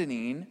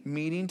abandoning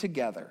meeting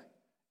together,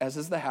 as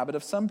is the habit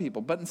of some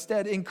people, but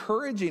instead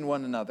encouraging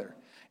one another,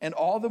 and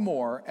all the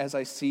more as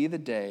I see the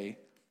day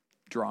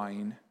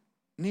drawing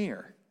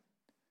near,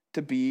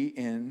 to be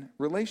in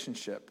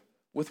relationship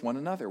with one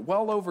another.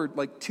 Well over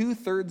like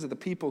 2/3 of the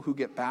people who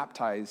get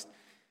baptized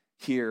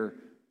here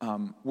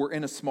were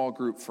in a small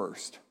group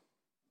first.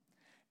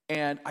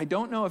 And I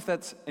don't know if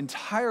that's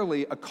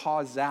entirely a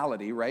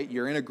causality, right?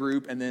 You're in a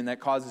group and then that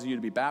causes you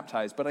to be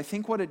baptized. But I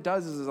think what it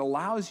does is it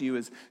allows you,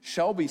 as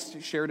Shelby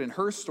shared in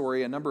her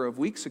story a number of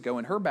weeks ago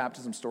in her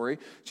baptism story,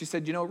 she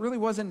said, it really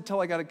wasn't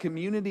until I got a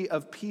community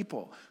of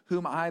people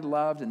whom I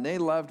loved and they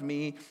loved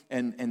me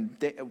and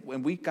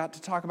we got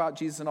to talk about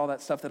Jesus and all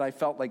that stuff that I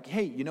felt like,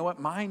 hey, you know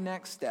what? My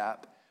next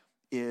step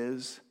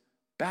is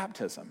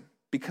baptism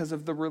because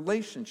of the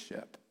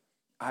relationship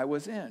I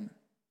was in.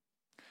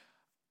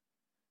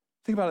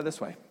 Think about it this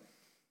way.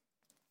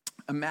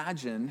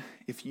 Imagine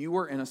if you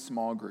were in a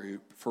small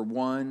group for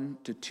 1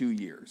 to 2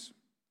 years.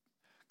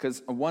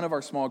 Because one of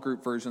our small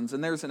group versions,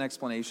 and there's an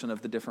explanation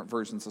of the different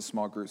versions of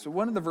small groups. So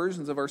one of the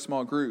versions of our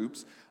small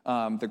groups,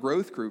 the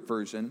growth group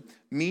version,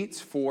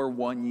 meets for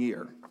 1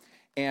 year.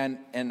 And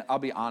I'll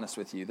be honest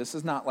with you, this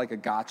is not like a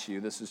got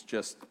you. This is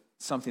just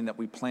something that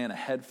we plan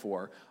ahead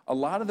for. A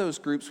lot of those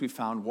groups we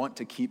found want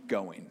to keep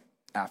going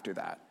after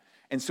that.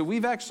 And so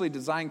we've actually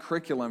designed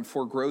curriculum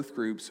for growth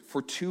groups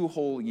for 2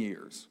 whole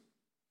years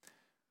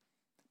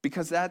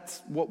because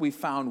that's what we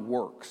found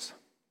works.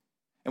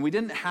 And we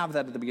didn't have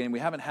that at the beginning. We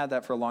haven't had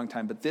that for a long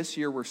time, but this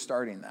year we're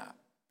starting that.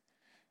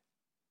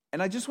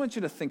 And I just want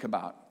you to think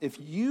about if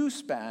you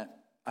spent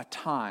a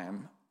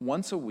time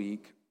once a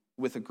week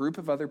with a group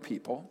of other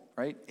people,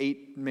 right?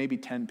 8, maybe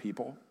 10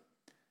 people,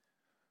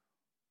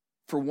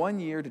 for 1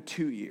 year to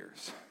 2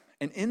 years.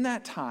 And in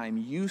that time,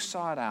 you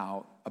sought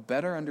out a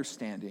better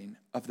understanding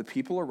of the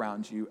people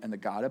around you and the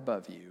God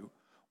above you.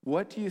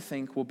 What do you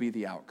think will be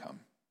the outcome?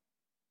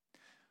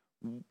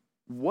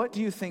 What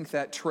do you think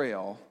that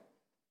trail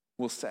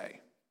will say?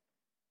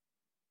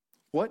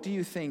 What do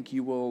you think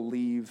you will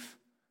leave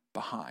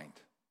behind?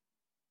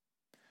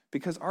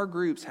 Because our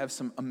groups have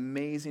some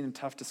amazing and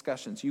tough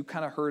discussions. You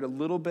kind of heard a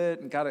little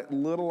bit and got a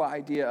little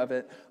idea of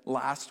it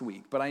last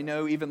week. But I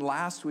know even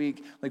last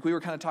week, we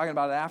were kind of talking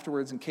about it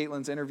afterwards in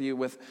Caitlin's interview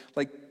with,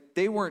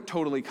 they weren't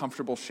totally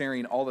comfortable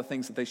sharing all the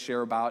things that they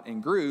share about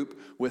in group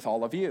with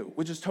all of you,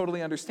 which is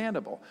totally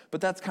understandable. But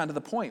that's kind of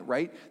the point,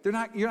 right? You're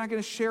not going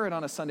to share it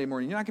on a Sunday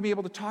morning. You're not going to be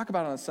able to talk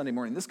about it on a Sunday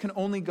morning. This can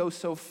only go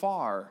so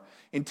far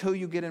until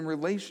you get in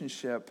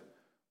relationship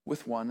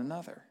with one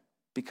another.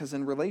 Because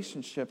in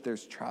relationship,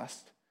 there's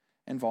trust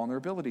and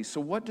vulnerability.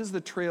 So what does the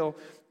trail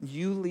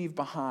you leave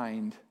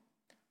behind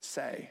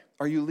say?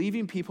 Are you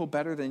leaving people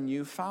better than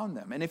you found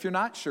them? And if you're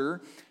not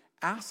sure,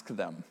 ask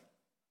them.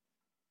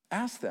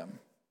 Ask them.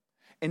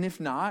 And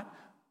if not,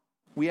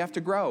 we have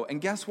to grow.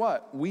 And guess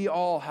what? We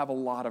all have a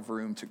lot of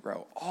room to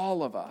grow,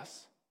 all of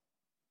us.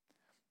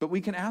 But we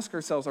can ask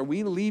ourselves, are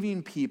we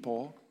leaving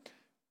people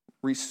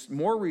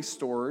more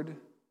restored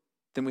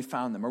than we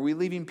found them? Are we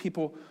leaving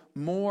people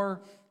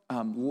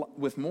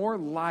with more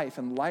life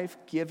and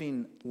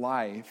life-giving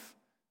life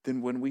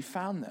than when we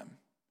found them?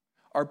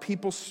 Are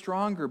people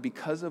stronger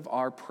because of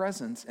our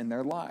presence in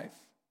their life?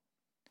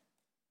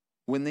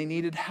 When they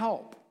needed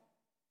help,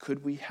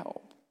 could we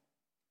help?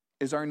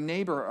 Is our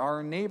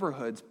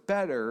neighborhoods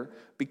better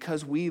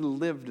because we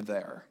lived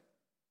there?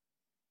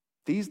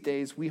 These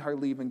days, we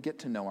hardly even get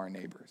to know our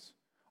neighbors.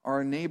 Are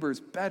our neighbors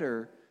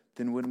better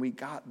than when we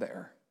got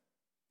there?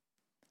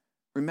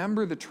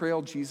 Remember the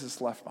trail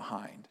Jesus left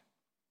behind.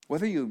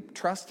 Whether you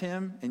trust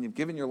him and you've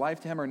given your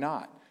life to him or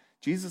not,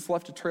 Jesus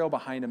left a trail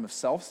behind him of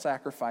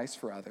self-sacrifice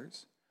for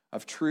others,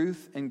 of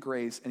truth and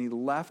grace, and he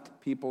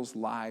left people's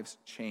lives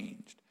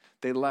changed.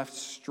 They left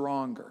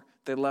stronger.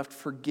 They left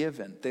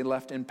forgiven. They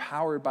left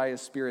empowered by his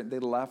Spirit. They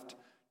left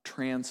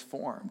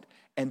transformed.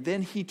 And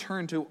then he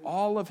turned to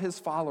all of his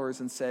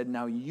followers and said,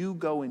 now you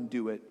go and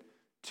do it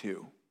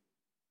too.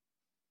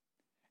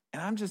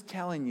 And I'm just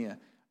telling you,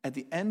 at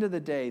the end of the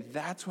day,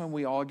 that's when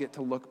we all get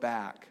to look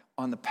back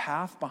on the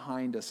path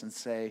behind us and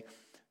say,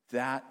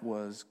 that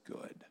was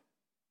good.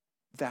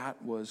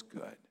 That was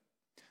good.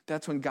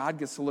 That's when God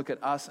gets to look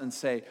at us and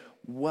say,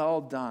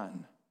 well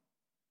done,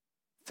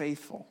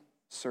 faithful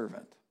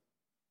servant.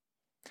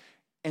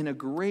 In a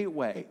great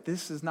way,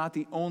 this is not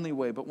the only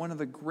way, but one of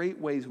the great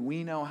ways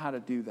we know how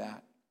to do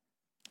that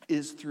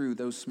is through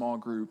those small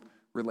group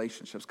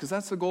relationships. Because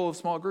that's the goal of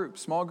small groups.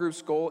 Small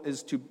groups' goal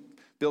is to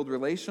build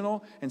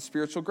relational and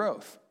spiritual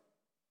growth.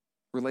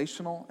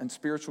 Relational and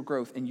spiritual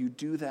growth, and you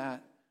do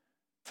that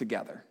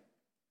together.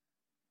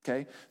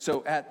 Okay,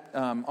 so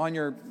on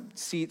your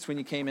seats when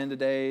you came in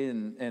today,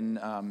 and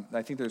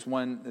I think there's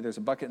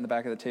a bucket in the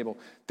back of the table.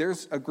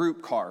 There's a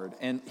group card,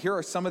 and here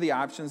are some of the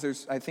options.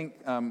 I think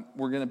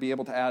we're going to be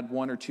able to add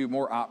 1 or 2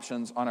 more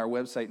options on our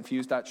website,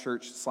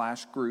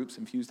 infuse.church/groups,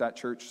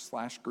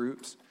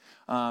 infuse.church/groups.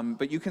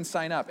 But you can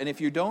sign up, and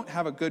if you don't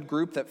have a good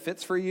group that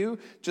fits for you,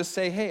 just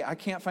say, hey, I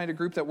can't find a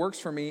group that works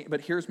for me,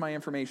 but here's my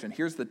information.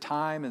 Here's the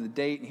time and the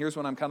date, and here's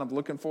what I'm kind of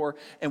looking for,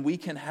 and we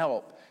can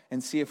help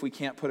and see if we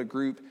can't put a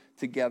group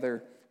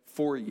together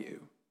for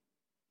you.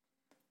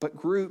 But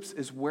groups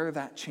is where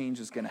that change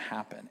is going to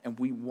happen, and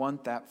we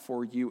want that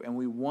for you, and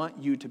we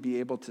want you to be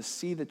able to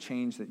see the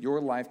change that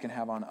your life can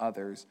have on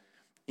others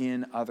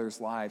in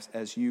others' lives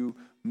as you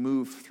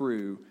move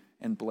through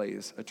and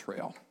blaze a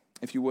trail.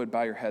 If you would,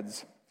 bow your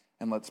heads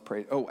and let's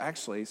pray. Oh,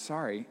 actually,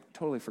 sorry,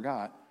 totally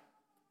forgot.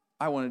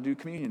 I want to do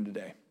communion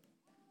today.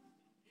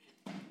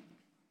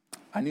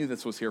 I knew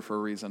this was here for a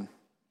reason.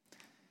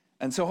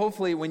 And so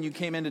hopefully when you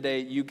came in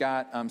today, you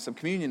got some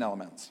communion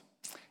elements.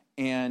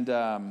 And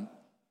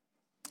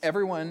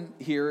everyone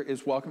here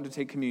is welcome to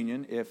take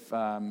communion if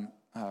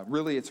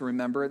really it's a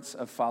remembrance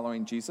of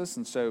following Jesus.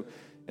 And so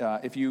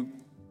if you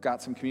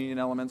got some communion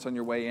elements on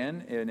your way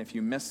in, and if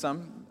you missed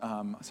some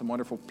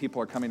wonderful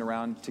people are coming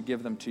around to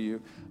give them to you.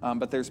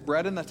 But there's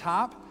bread in the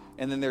top,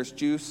 and then there's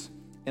juice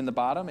in the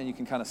bottom, and you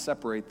can kind of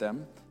separate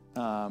them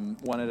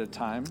one at a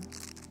time,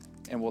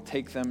 and we'll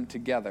take them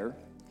together.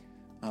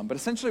 But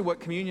essentially what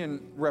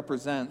communion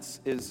represents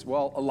is,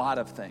 well, a lot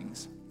of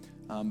things.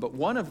 But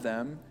one of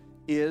them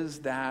is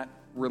that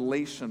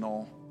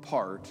relational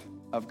part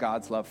of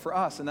God's love for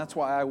us, and that's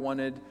why I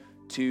wanted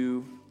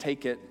to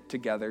take it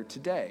together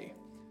today.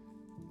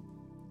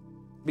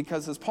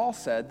 Because as Paul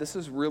said, this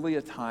is really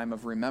a time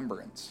of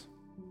remembrance.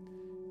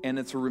 And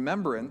it's a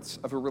remembrance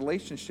of a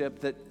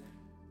relationship that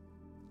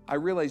I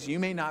realize you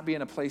may not be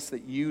in a place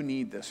that you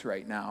need this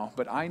right now,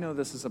 but I know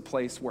this is a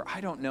place where I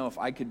don't know if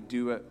I could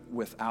do it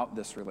without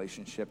this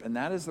relationship. And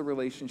that is the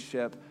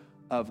relationship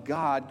of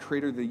God,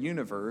 creator of the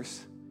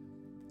universe,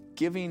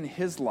 giving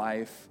his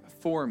life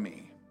for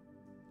me.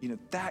 You know,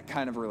 that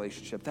kind of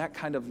relationship, that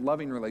kind of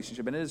loving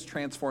relationship. And it has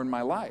transformed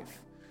my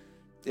life.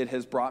 It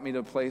has brought me to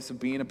a place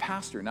of being a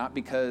pastor, not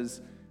because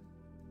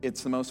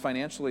it's the most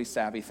financially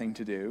savvy thing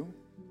to do,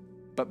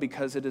 but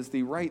because it is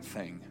the right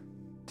thing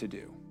to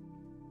do.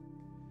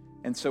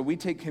 And so we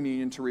take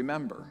communion to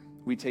remember.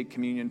 We take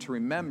communion to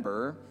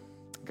remember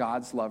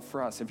God's love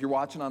for us. If you're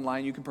watching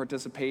online, you can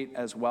participate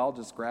as well.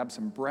 Just grab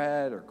some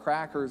bread or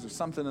crackers or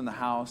something in the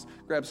house,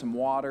 grab some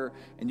water,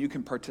 and you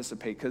can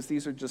participate because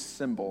these are just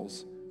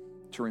symbols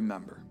to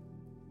remember.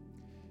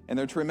 And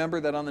they're to remember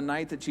that on the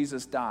night that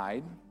Jesus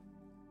died,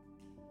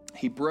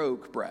 he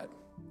broke bread,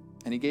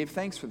 and he gave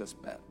thanks for this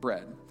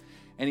bread.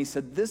 And he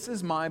said, "This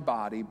is my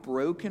body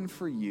broken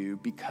for you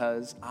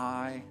because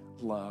I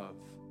love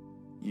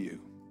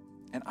you.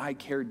 And I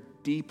care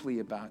deeply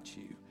about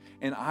you.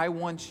 And I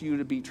want you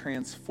to be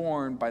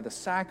transformed by the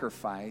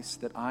sacrifice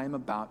that I'm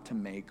about to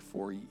make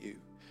for you.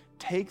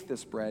 Take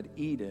this bread,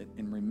 eat it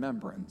in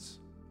remembrance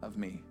of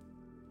me."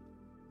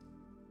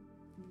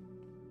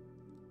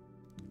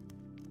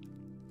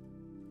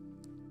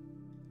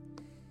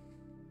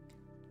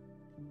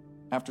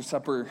 After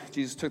supper,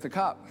 Jesus took the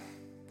cup,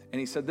 and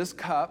he said, "This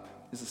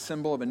cup is a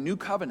symbol of a new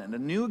covenant, a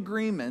new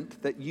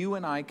agreement that you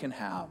and I can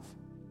have.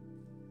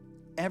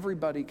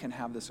 Everybody can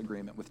have this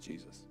agreement with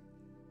Jesus.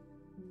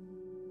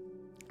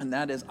 And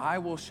that is, I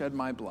will shed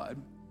my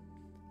blood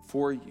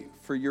for you,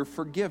 for your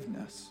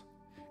forgiveness,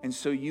 and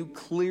so you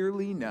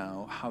clearly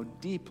know how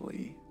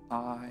deeply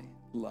I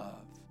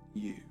love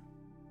you.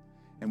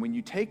 And when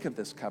you take of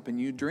this cup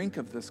and you drink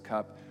of this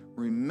cup,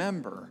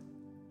 remember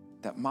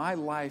that my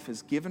life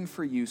is given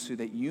for you so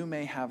that you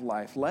may have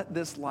life. Let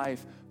this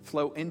life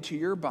flow into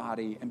your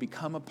body and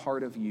become a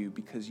part of you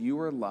because you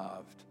are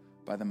loved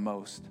by the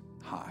Most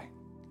High.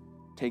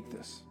 Take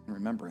this in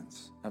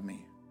remembrance of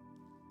me."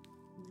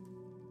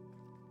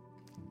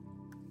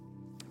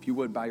 If you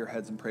would, bow your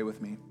heads and pray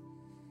with me.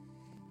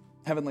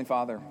 Heavenly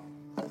Father,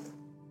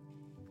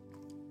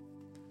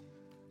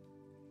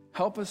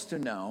 help us to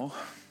know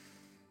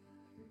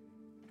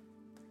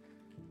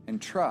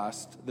and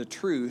trust the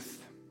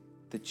truth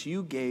that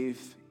you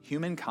gave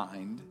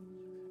humankind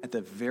at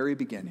the very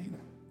beginning,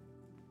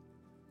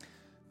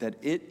 that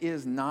it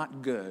is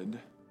not good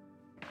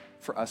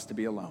for us to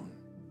be alone.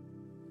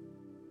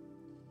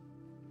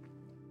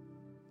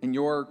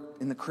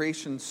 In the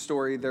creation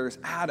story, there's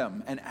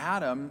Adam, and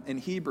Adam in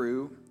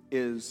Hebrew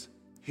is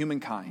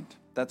humankind.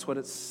 That's what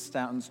it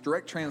sounds,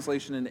 direct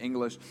translation into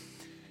English.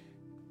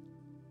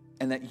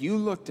 And that you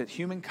looked at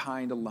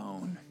humankind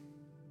alone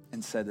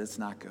and said, it's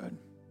not good.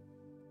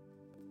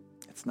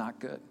 It's not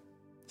good.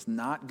 It's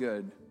not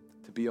good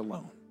to be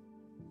alone.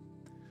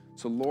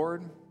 So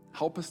Lord,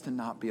 help us to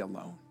not be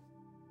alone.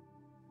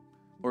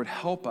 Lord,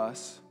 help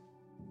us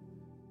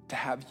to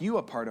have you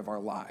a part of our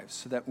lives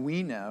so that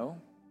we know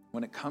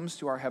when it comes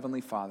to our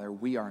Heavenly Father,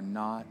 we are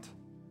not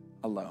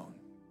alone.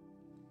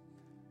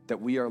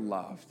 That we are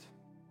loved.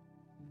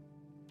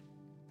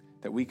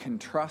 That we can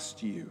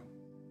trust you.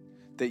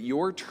 That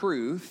your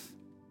truth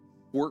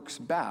works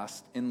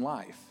best in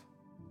life.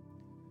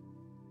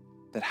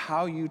 That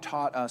how you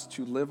taught us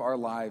to live our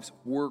lives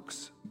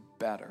works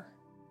better.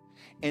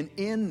 And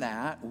in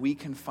that, we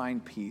can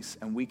find peace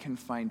and we can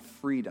find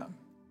freedom.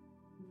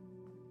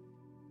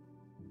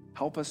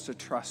 Help us to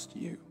trust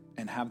you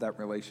and have that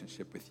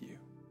relationship with you.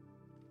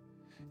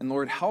 And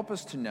Lord, help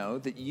us to know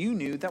that you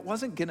knew that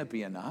wasn't going to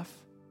be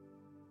enough.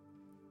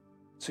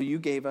 So you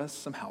gave us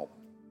some help.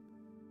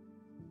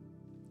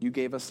 You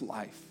gave us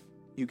life.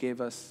 You gave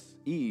us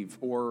Eve,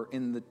 or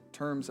in the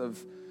terms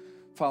of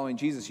following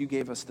Jesus, you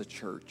gave us the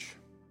church.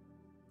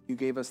 You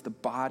gave us the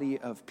body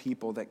of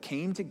people that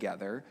came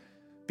together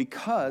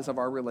because of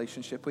our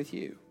relationship with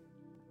you.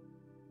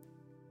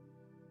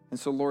 And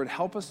so, Lord,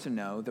 help us to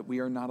know that we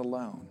are not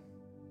alone.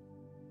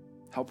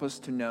 Help us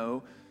to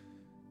know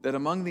that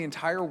among the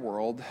entire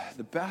world,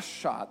 the best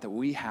shot that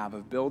we have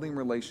of building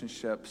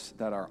relationships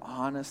that are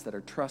honest, that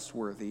are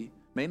trustworthy,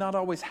 may not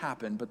always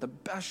happen, but the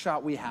best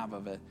shot we have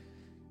of it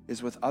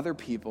is with other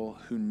people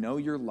who know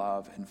your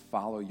love and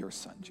follow your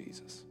Son,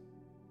 Jesus.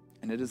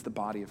 And it is the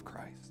body of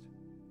Christ.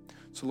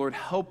 So Lord,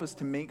 help us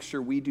to make sure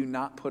we do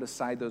not put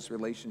aside those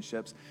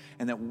relationships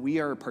and that we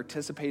are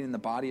participating in the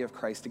body of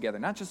Christ together,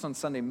 not just on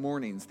Sunday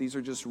mornings. These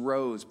are just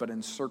rows, but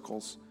in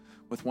circles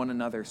with one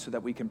another so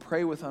that we can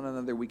pray with one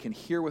another, we can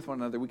hear with one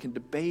another, we can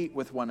debate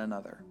with one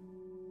another,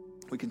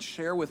 we can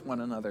share with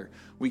one another,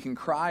 we can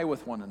cry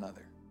with one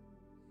another,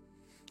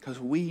 because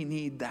we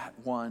need that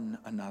one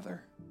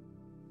another.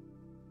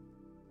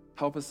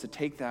 Help us to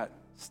take that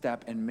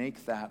step and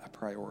make that a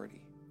priority.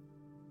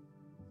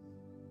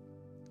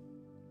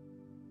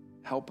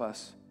 Help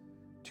us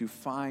to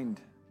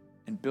find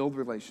and build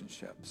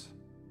relationships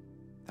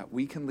that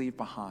we can leave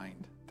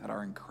behind that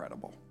are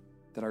incredible,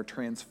 that are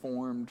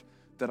transformed,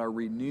 that are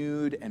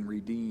renewed and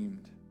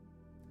redeemed.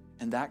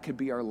 And that could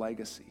be our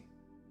legacy.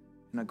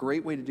 And a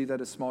great way to do that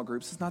is small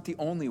groups. It's not the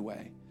only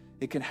way.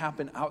 It can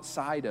happen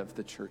outside of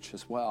the church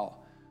as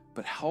well.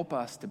 But help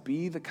us to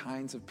be the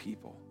kinds of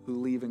people who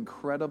leave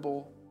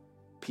incredible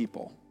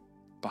people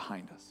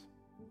behind us.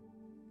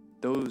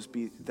 Those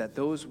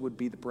would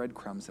be the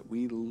breadcrumbs that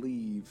we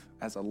leave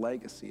as a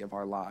legacy of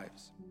our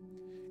lives.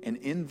 And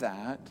in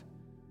that,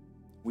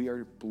 we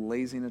are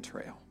blazing a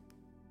trail,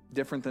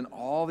 different than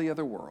all the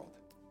other world,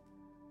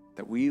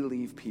 that we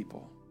leave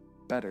people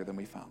better than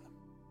we found them.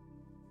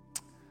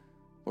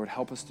 Lord,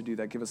 help us to do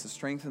that. Give us the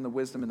strength and the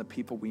wisdom and the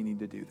people we need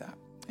to do that.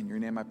 In your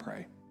name I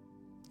pray.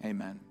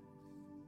 Amen.